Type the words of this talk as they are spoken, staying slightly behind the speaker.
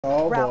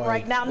route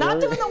right now.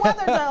 Not doing the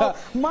weather though.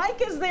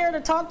 Mike is there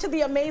to talk to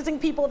the amazing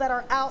people that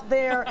are out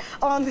there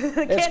on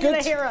the Canyon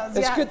of Heroes.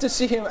 It's good to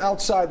see him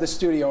outside the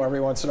studio every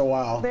once in a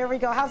while. There we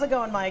go. How's it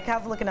going, Mike?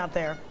 How's it looking out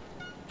there?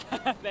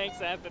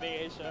 Thanks,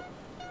 Anthony, Aisha.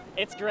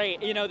 It's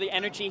great. You know, the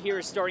energy here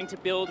is starting to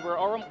build. We're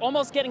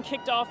almost getting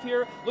kicked off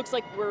here. Looks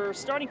like we're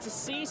starting to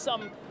see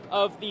some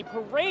of the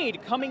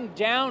parade coming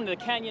down the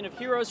Canyon of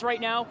Heroes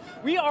right now.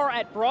 We are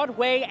at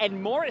Broadway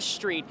and Morris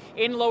Street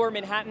in Lower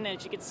Manhattan, and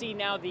as you can see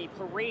now, the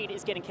parade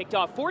is getting kicked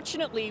off.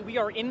 Fortunately, we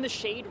are in the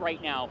shade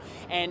right now,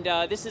 and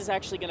this is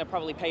actually going to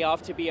probably pay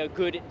off to be a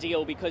good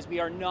deal because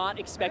we are not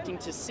expecting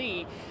to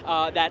see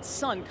that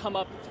sun come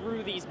up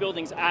through these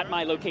buildings at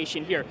my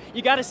location here.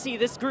 You got to see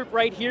this group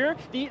right here.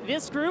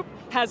 This group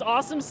has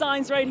awesome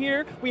signs right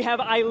here. We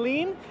have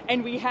Eileen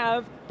and we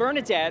have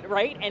Bernadette,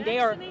 right? And they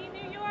are...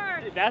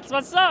 That's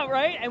what's up,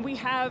 right? And we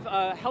have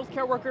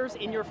healthcare workers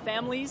in your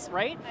families,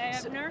 right? I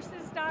have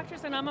nurses,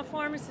 doctors, and I'm a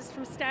pharmacist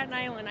from Staten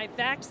Island. I've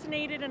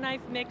vaccinated and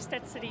I've mixed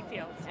at City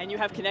Fields. And you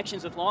have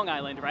connections with Long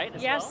Island, right?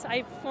 Yes,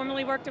 I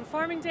formerly worked in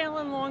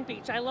Farmingdale and Long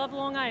Beach. I love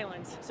Long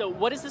Island. So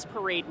what does this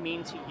parade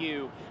mean to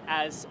you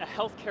as a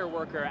healthcare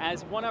worker,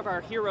 as one of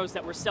our heroes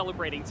that we're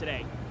celebrating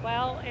today?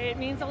 Well, it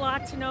means a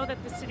lot to know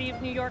that the City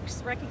of New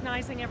York's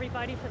recognizing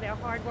everybody for their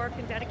hard work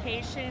and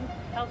dedication,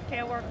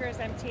 healthcare workers,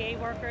 MTA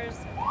workers,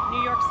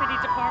 New York City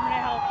Department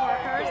of Health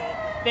workers.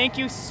 Thank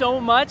you so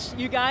much,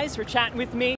 you guys, for chatting with me.